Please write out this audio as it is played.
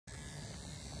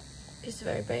It's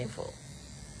very painful.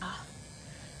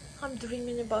 I'm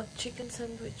dreaming about chicken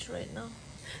sandwich right now.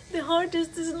 The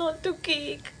hardest is not to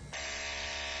kick.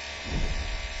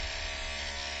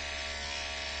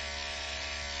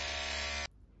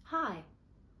 Hi,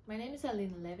 my name is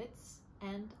Alina Levitz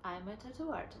and I'm a tattoo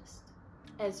artist,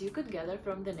 as you could gather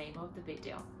from the name of the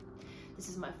video. This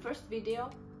is my first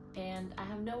video and I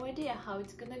have no idea how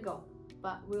it's gonna go,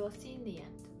 but we will see in the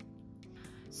end.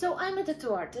 So I'm a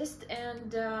tattoo artist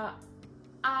and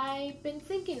I've been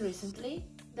thinking recently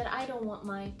that I don't want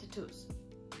my tattoos.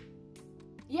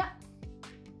 Yeah,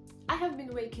 I have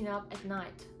been waking up at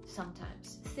night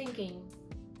sometimes thinking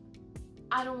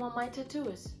I don't want my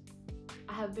tattoos.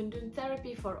 I have been doing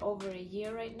therapy for over a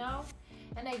year right now,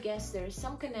 and I guess there is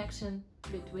some connection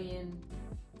between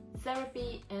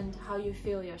therapy and how you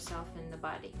feel yourself in the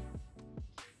body.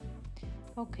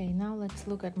 Okay, now let's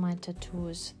look at my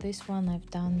tattoos. This one I've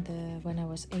done when I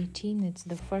was 18. It's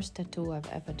the first tattoo I've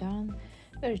ever done.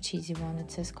 Very cheesy one.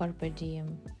 It says Carpe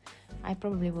Diem. I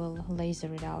probably will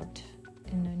laser it out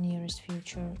in the nearest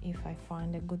future if I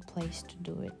find a good place to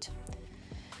do it.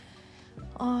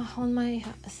 On my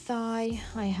thigh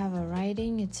I have a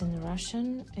writing. It's in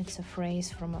Russian. It's a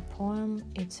phrase from a poem.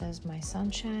 It says, "My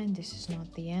sunshine, this is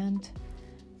not the end.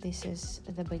 This is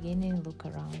the beginning, look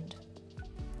around."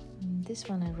 This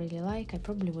one I really like. I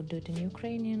probably would do it in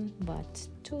Ukrainian, but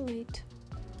too late.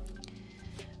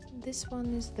 This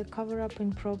one is the cover-up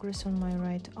in progress on my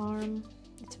right arm.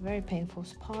 It's a very painful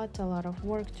spot, a lot of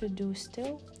work to do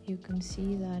still. You can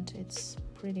see that it's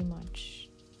pretty much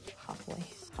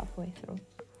halfway through.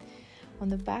 On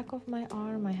the back of my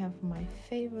arm I have my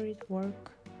favorite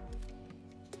work.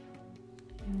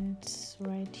 It's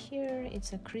right here.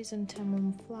 It's a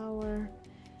chrysanthemum flower.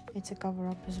 It's a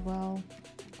cover-up as well.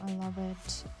 I love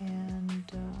it,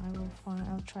 and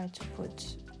I'll try to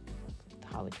put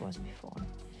how it was before.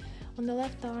 On the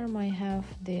left arm I have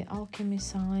the alchemy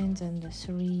signs and the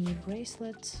 3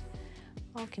 bracelets.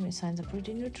 Alchemy signs are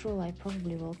pretty neutral. I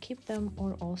probably will keep them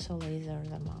or also laser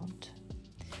them out.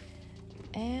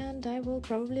 And I will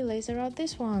probably laser out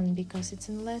this one because it's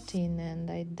in Latin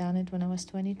and I'd done it when I was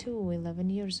 22, 11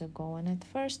 years ago. And at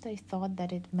first I thought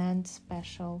that it meant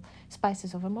special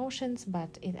spices of emotions,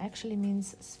 but it actually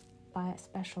means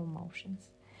special motions.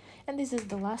 And this is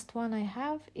the last one I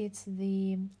have. It's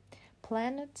the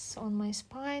planets on my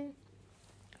spine.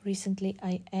 Recently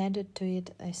I added to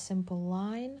it a simple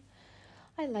line.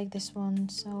 I like this one,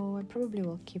 so I probably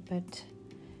will keep it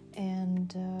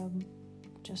and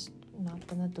just not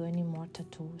gonna do any more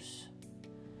tattoos.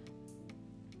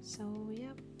 So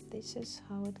yeah, this is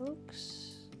how it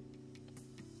looks.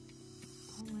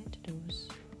 All my tattoos.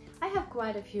 I have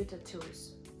quite a few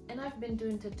tattoos, and I've been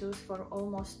doing tattoos for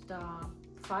almost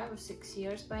 5 or 6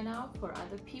 years by now for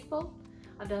other people.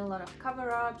 I've done a lot of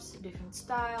cover-ups, different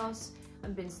styles.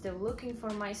 I've been still looking for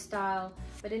my style,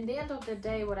 but in the end of the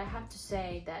day, what I have to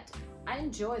say that I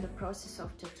enjoy the process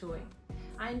of tattooing.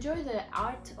 I enjoy the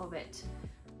art of it,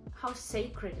 how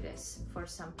sacred it is for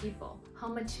some people, how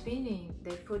much meaning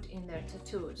they put in their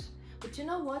tattoos. But you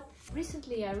know what?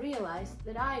 Recently I realized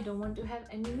that I don't want to have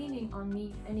any meaning on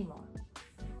me anymore.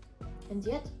 And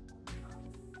yet,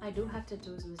 I do have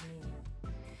tattoos with meaning.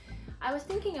 I was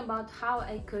thinking about how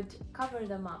I could cover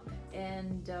them up,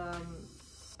 and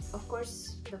of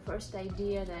course the first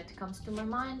idea that comes to my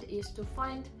mind is to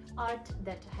find art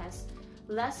that has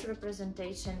less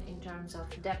representation in terms of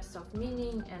depth of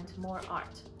meaning and more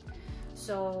art.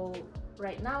 So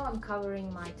right now I'm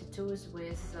covering my tattoos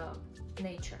with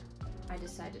nature. I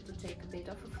decided to take a bit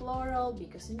of a floral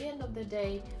because in the end of the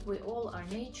day we all are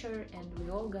nature and we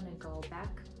all gonna go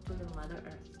back to the Mother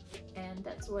Earth, and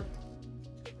that's what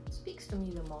speaks to me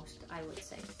the most, I would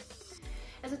say.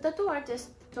 As a tattoo artist,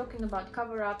 talking about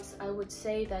cover-ups, I would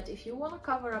say that if you want to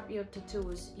cover up your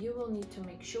tattoos, you will need to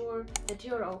make sure that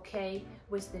you're okay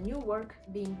with the new work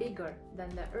being bigger than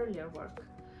the earlier work,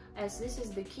 as this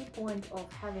is the key point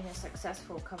of having a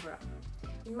successful cover-up.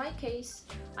 In my case,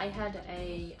 I had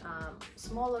a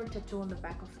smaller tattoo on the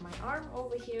back of my arm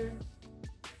over here,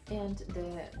 and the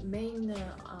main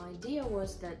idea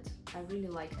was that I really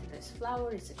liked this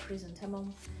flower. It's a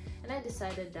chrysanthemum, and I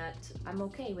decided that I'm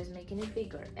okay with making it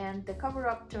bigger, and the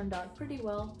cover-up turned out pretty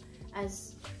well,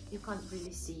 as you can't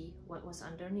really see what was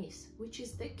underneath, which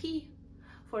is the key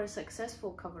for a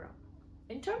successful cover-up.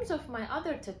 In terms of my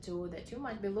other tattoo that you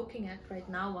might be looking at right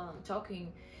now while I'm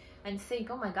talking and think,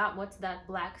 oh my god, what's that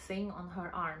black thing on her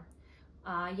arm?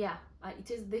 It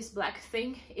is this black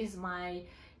thing is my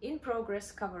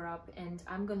in-progress cover-up, and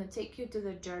I'm gonna take you to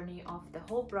the journey of the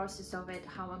whole process of it,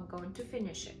 how I'm going to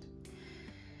finish it.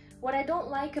 What I don't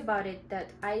like about it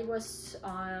that I was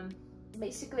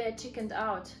basically I chickened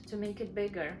out to make it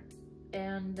bigger,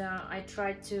 and I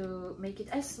tried to make it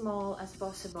as small as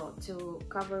possible to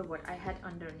cover what I had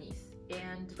underneath.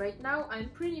 And right now I'm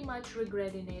pretty much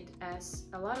regretting it, as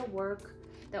a lot of work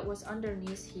that was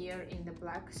underneath here in the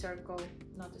black circle,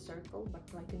 not a circle, but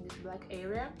like in this black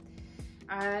area,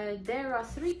 there are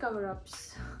 3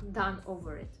 cover-ups done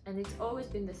over it, and it's always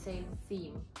been the same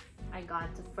theme. I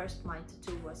got the first my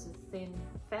tattoo was thin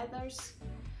feathers.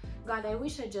 God,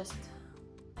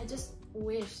 I just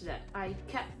wish that I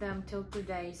kept them till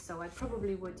today, so I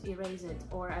probably would erase it,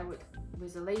 or I would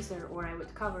with a laser, or I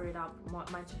would cover it up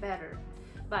much better.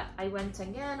 But I went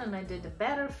again and I did the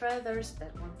better feathers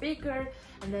that were bigger,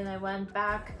 and then I went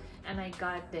back and I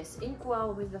got this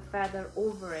inkwell with the feather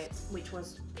over it, which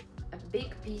was a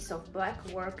big piece of black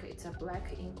work. It's a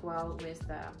black inkwell with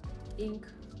the ink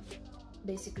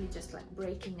basically just like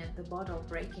breaking at the bottle,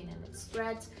 breaking, and it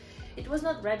spreads. It was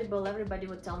not readable. Everybody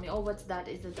would tell me, oh, what's that?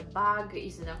 Is it a bug?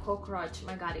 Is it a cockroach?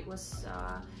 My God, it was,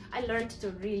 I learned to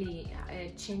really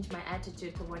change my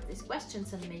attitude toward these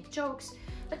questions and make jokes,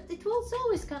 but it was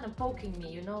always kind of poking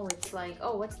me, you know. It's like,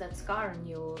 oh, what's that scar on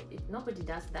you? Nobody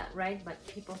does that, right? But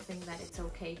people think that it's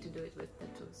okay to do it with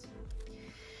tattoos.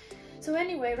 So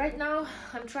anyway, right now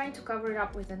I'm trying to cover it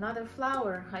up with another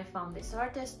flower. I found this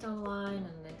artist online,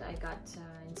 and I got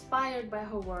inspired by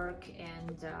her work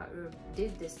and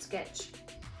did this sketch.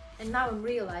 And now I'm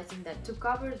realizing that to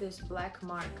cover this black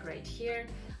mark right here,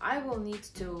 I will need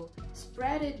to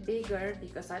spread it bigger,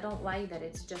 because I don't like that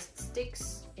it just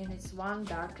sticks in its one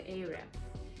dark area.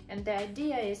 And the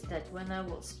idea is that when I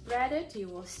will spread it, you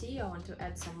will see I want to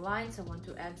add some lines, I want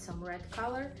to add some red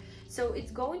color. So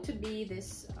it's going to be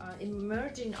this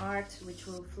emerging art which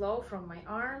will flow from my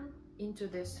arm into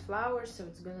this flower. So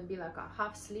it's going to be like a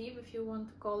half sleeve, if you want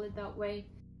to call it that way.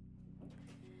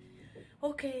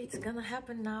 Okay, it's gonna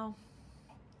happen now.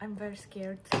 I'm very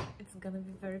scared. It's gonna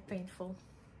be very painful,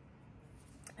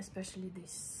 especially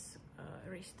this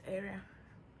wrist area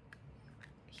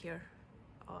here.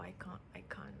 Oh, I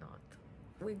cannot.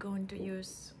 We're going to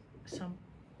use some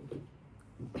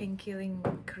pain killing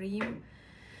cream.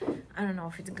 I don't know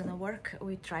if it's gonna work.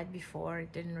 We tried before,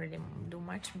 it didn't really do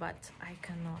much, but I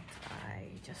cannot. I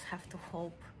just have to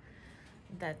hope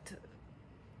that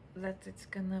it's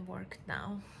gonna work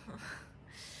now.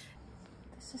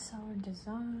 This is our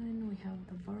design. We have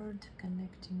the bird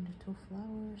connecting the 2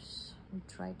 flowers. We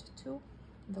tried 2.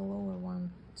 The lower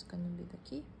one is gonna be the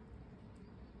key.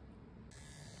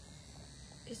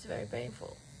 It's very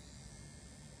painful,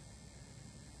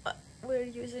 but we're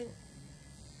using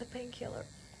the painkiller,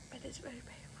 but it's very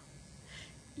painful,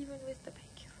 even with the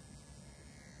painkiller.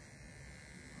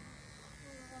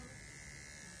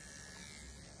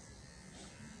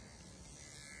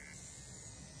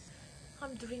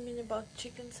 I'm dreaming about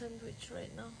chicken sandwich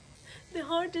right now. The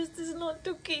hardest is not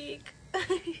to kick,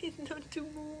 not to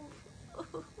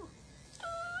move.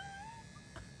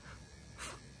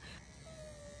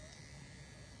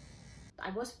 I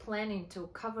was planning to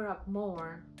cover up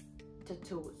more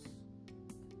tattoos,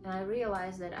 and I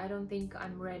realized that I don't think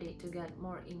I'm ready to get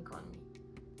more ink on me.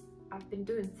 I've been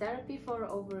doing therapy for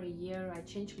over a year. I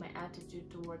changed my attitude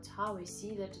towards how I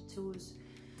see the tattoos,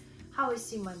 how I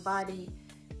see my body,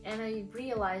 and I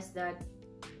realized that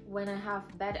when I have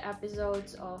bad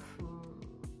episodes of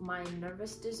my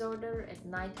nervous disorder at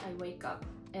night, I wake up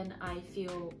and I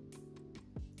feel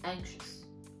anxious.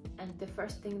 And the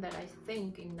first thing that I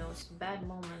think in those bad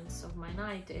moments of my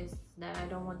night is that I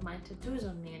don't want my tattoos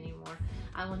on me anymore.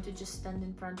 I want to just stand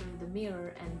in front of the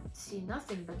mirror and see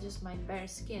nothing but just my bare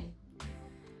skin.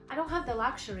 I don't have the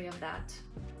luxury of that,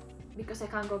 because I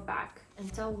can't go back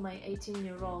and tell my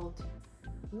 18-year-old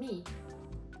me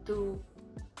to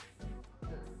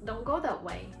don't go that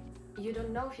way. You don't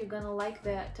know if you're gonna like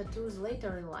the tattoos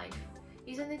later in life.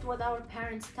 Isn't it what our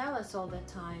parents tell us all the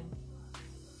time?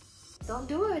 Don't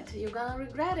do it, you're gonna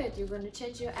regret it, you're gonna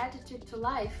change your attitude to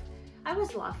life. I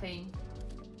was laughing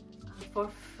for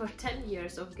 10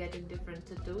 years of getting different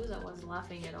tattoos. I was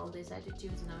laughing at all these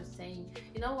attitudes, and I was saying,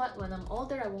 you know what, when I'm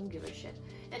older I won't give a shit.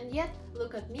 And yet,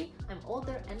 look at me, I'm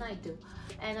older and I do.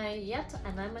 And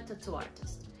I'm a tattoo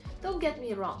artist. Don't get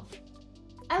me wrong,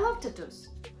 I love tattoos.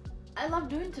 I love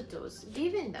doing tattoos,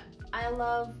 giving them. I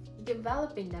love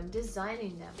developing them,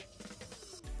 designing them.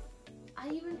 I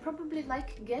even probably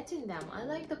like getting them. I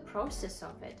like the process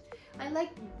of it. I like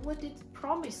what it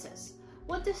promises.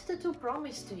 What does tattoo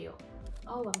promise to you?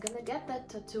 Oh, I'm gonna get that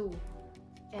tattoo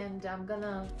and I'm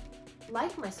gonna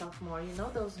like myself more. You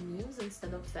know those memes,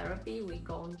 instead of therapy we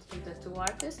go to tattoo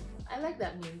artist? I like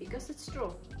that meme because it's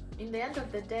true. in the end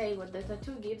of the day, what the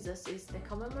tattoo gives us is the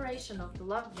commemoration of the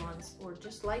loved ones, or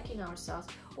just liking ourselves,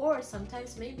 or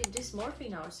sometimes maybe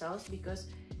dysmorphing ourselves, because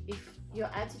if your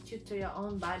attitude to your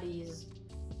own body is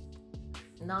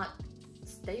not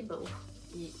stable,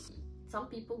 some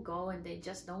people go and they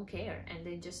just don't care, and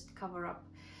they just cover up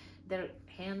their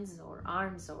hands or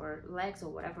arms or legs or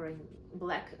whatever in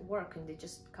black work, and they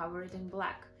just cover it in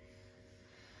black.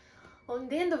 On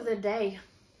the end of the day,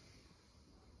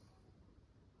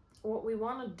 what we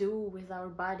want to do with our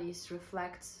bodies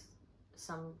reflects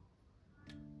some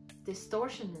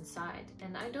distortion inside,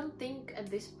 and I don't think at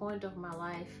this point of my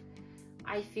life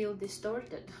I feel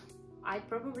distorted. I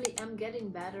probably am getting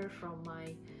better from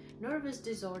my nervous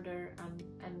disorder. I'm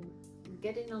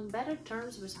getting on better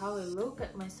terms with how I look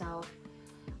at myself.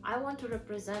 I want to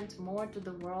represent more to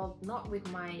the world, not with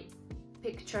my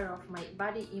picture of my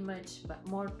body image, but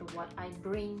more to what I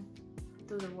bring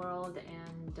to the world.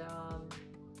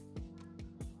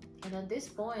 And at this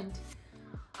point,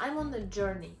 I'm on the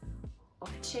journey of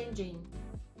changing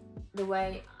the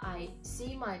way I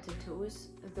see my tattoos,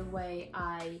 the way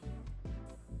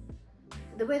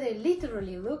they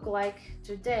literally look like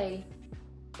today,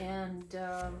 and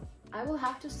I will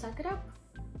have to suck it up.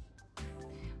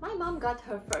 My mom got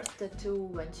her first tattoo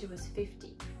when she was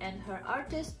 50, and her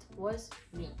artist was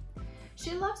me.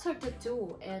 She loves her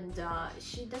tattoo, and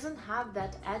she doesn't have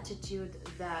that attitude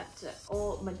that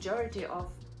majority of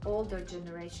older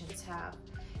generations have.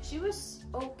 She was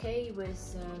okay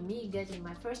with me getting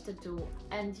my first tattoo,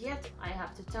 and yet I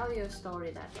have to tell you a story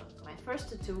that my first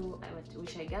tattoo,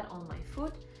 which I got on my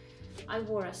foot, I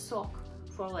wore a sock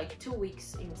for like 2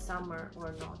 weeks in summer,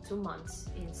 or no, 2 months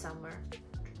in summer,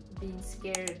 being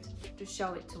scared to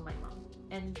show it to my mom.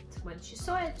 And when she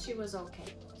saw it, she was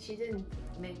okay. She didn't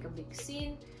make a big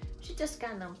scene, she just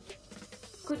kind of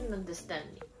couldn't understand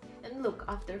me. And look,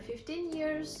 after 15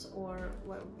 years, or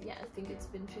well, yeah, I think it's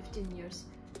been 15 years,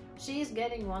 she is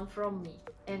getting one from me,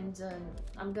 and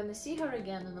I'm gonna see her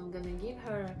again, and I'm gonna give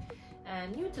her a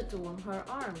new tattoo on her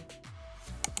arm.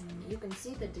 You can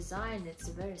see the design, it's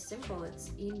very simple.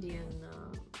 It's Indian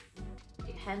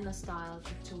henna style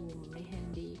tattoo,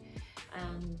 me&by,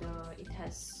 and it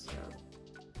has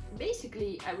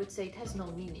basically, I would say it has no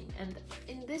meaning. And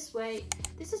in this way,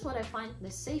 this is what I find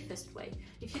the safest way.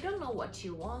 If you don't know what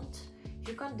you want, if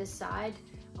you can't decide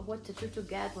what tattoo to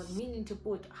get, what meaning to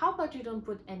put, how about you don't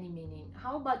put any meaning?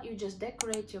 How about you just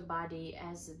decorate your body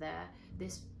as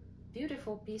this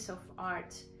beautiful piece of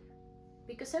art,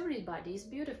 because everybody is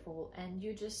beautiful, and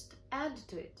you just add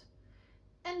to it,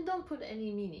 and don't put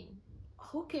any meaning.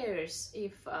 Who cares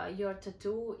if your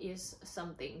tattoo is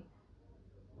something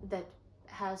that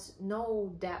has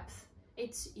no depth?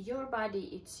 It's your body,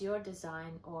 it's your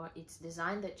design, or it's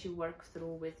design that you work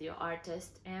through with your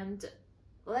artist, and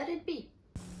let it be.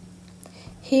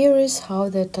 Here is how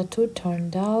the tattoo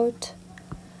turned out.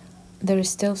 There is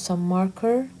still some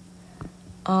marker.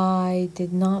 I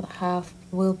did not have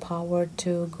willpower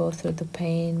to go through the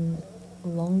pain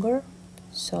longer,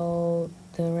 so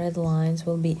the red lines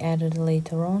will be added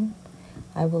later on.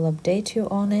 I will update you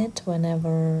on it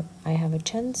whenever I have a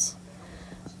chance,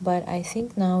 but I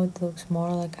think now it looks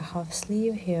more like a half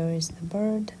sleeve. Here is the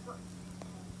bird,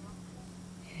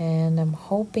 and I'm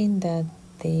hoping that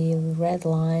the red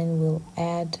line will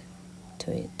add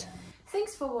to it.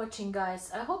 Thanks for watching, guys.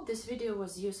 I hope this video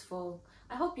was useful.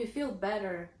 I hope you feel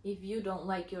better if you don't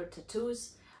like your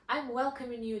tattoos. I'm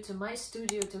welcoming you to my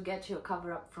studio to get your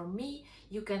cover up from me.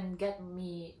 You can get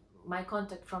my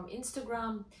contact from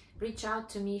Instagram. Reach out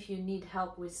to me if you need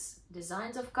help with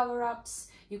designs of cover-ups.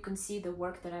 You can see the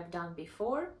work that I've done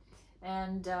before.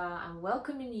 And I'm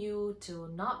welcoming you to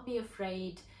not be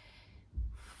afraid.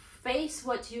 Face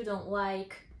what you don't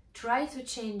like. Try to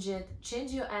change it,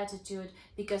 change your attitude,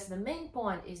 because the main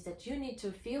point is that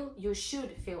you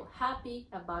should feel happy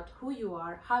about who you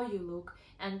are, how you look,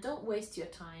 and don't waste your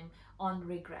time on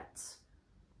regrets.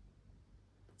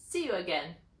 See you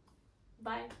again.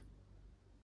 Bye.